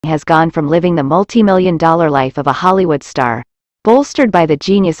has gone from living the multi-million-dollar life of a Hollywood star, bolstered by the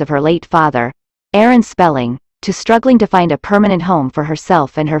genius of her late father, Aaron Spelling, to struggling to find a permanent home for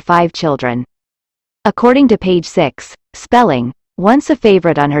herself and her 5 children. According to Page 6, Spelling, once a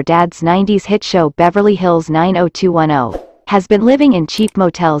favorite on her dad's 90s hit show Beverly Hills 90210, has been living in cheap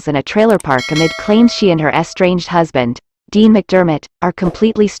motels and a trailer park amid claims she and her estranged husband, Dean McDermott, are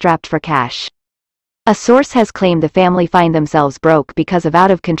completely strapped for cash. A source has claimed the family find themselves broke because of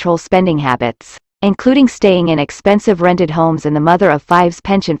out-of-control spending habits, including staying in expensive rented homes and the mother of 5's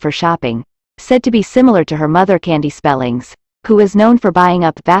penchant for shopping, said to be similar to her mother Candy Spellings, who is known for buying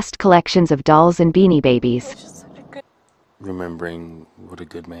up vast collections of dolls and Beanie Babies. Remembering what a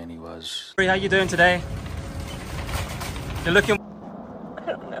good man he was. Tori, how you doing today? You're looking... I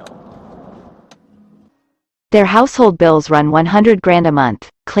don't know. Their household bills run $100,000 a month,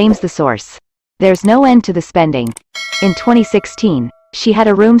 claims the source. There's no end to the spending. In 2016, she had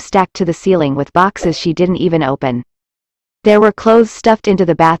a room stacked to the ceiling with boxes she didn't even open. There were clothes stuffed into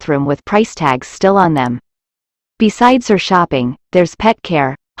the bathroom with price tags still on them. Besides her shopping, there's pet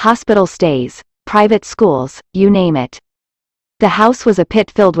care, hospital stays, private schools, you name it. The house was a pit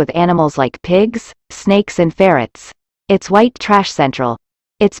filled with animals like pigs, snakes and ferrets. It's white trash central.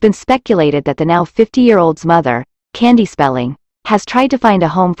 It's been speculated that the now 50-year-old's mother, Candy Spelling, has tried to find a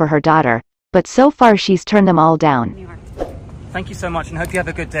home for her daughter, but so far she's turned them all down. Thank you so much and hope you have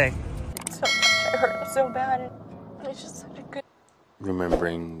a good day. So much. I hurt him so bad. And it's just such a good...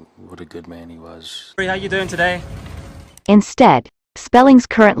 Remembering what a good man he was. Tori, how you doing today? Instead, Spelling's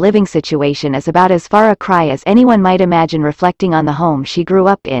current living situation is about as far a cry as anyone might imagine reflecting on the home she grew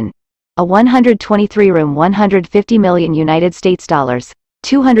up in. A 123-room $150 million United States dollars,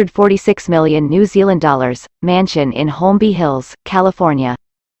 246 million New Zealand dollars, mansion in Holmby Hills, California.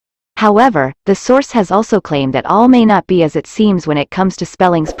 However, the source has also claimed that all may not be as it seems when it comes to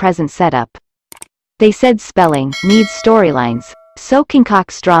Spelling's present setup. They said Spelling needs storylines, so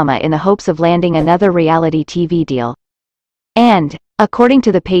concocts drama in the hopes of landing another reality TV deal. And, according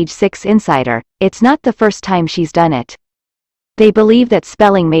to the Page 6 insider, it's not the first time she's done it. They believe that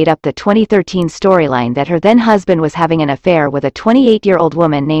Spelling made up the 2013 storyline that her then-husband was having an affair with a 28-year-old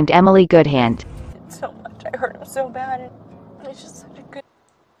woman named Emily Goodhand. So much. I hurt him so bad. And it's just such a good...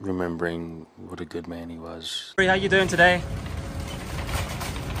 Remembering what a good man he was. Tori, how you doing today?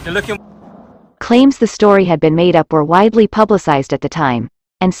 You're looking... Claims the story had been made up were widely publicized at the time,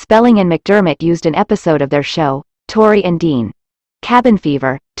 and Spelling and McDermott used an episode of their show, Tori and Dean, Cabin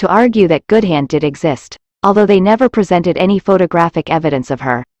Fever, to argue that Goodhand did exist, although they never presented any photographic evidence of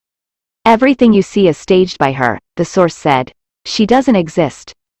her. Everything you see is staged by her, the source said. She doesn't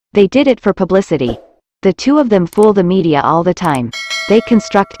exist. They did it for publicity. The two of them fool the media all the time. They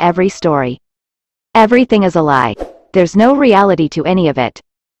construct every story. Everything is a lie. There's no reality to any of it.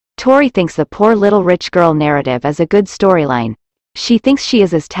 Tori thinks the poor little rich girl narrative is a good storyline. She thinks she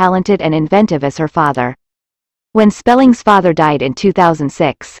is as talented and inventive as her father. When Spelling's father died in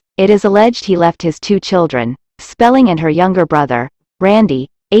 2006, it is alleged he left his 2 children, Spelling and her younger brother, Randy,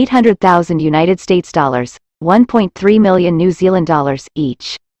 $800,000 United States dollars, 1.3 million New Zealand dollars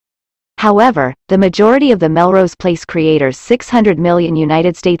each. However, the majority of the Melrose Place creators' 600 million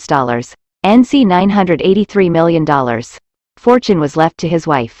United States dollars, NC $983 million, fortune was left to his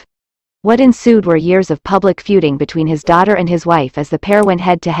wife. What ensued were years of public feuding between his daughter and his wife as the pair went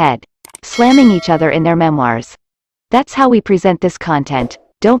head-to-head, slamming each other in their memoirs. That's how we present this content.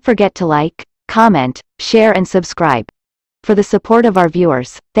 Don't forget to like, comment, share and subscribe. For the support of our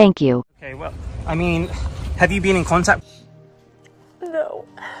viewers, thank you. Okay, well, I mean, have you been in contact? No.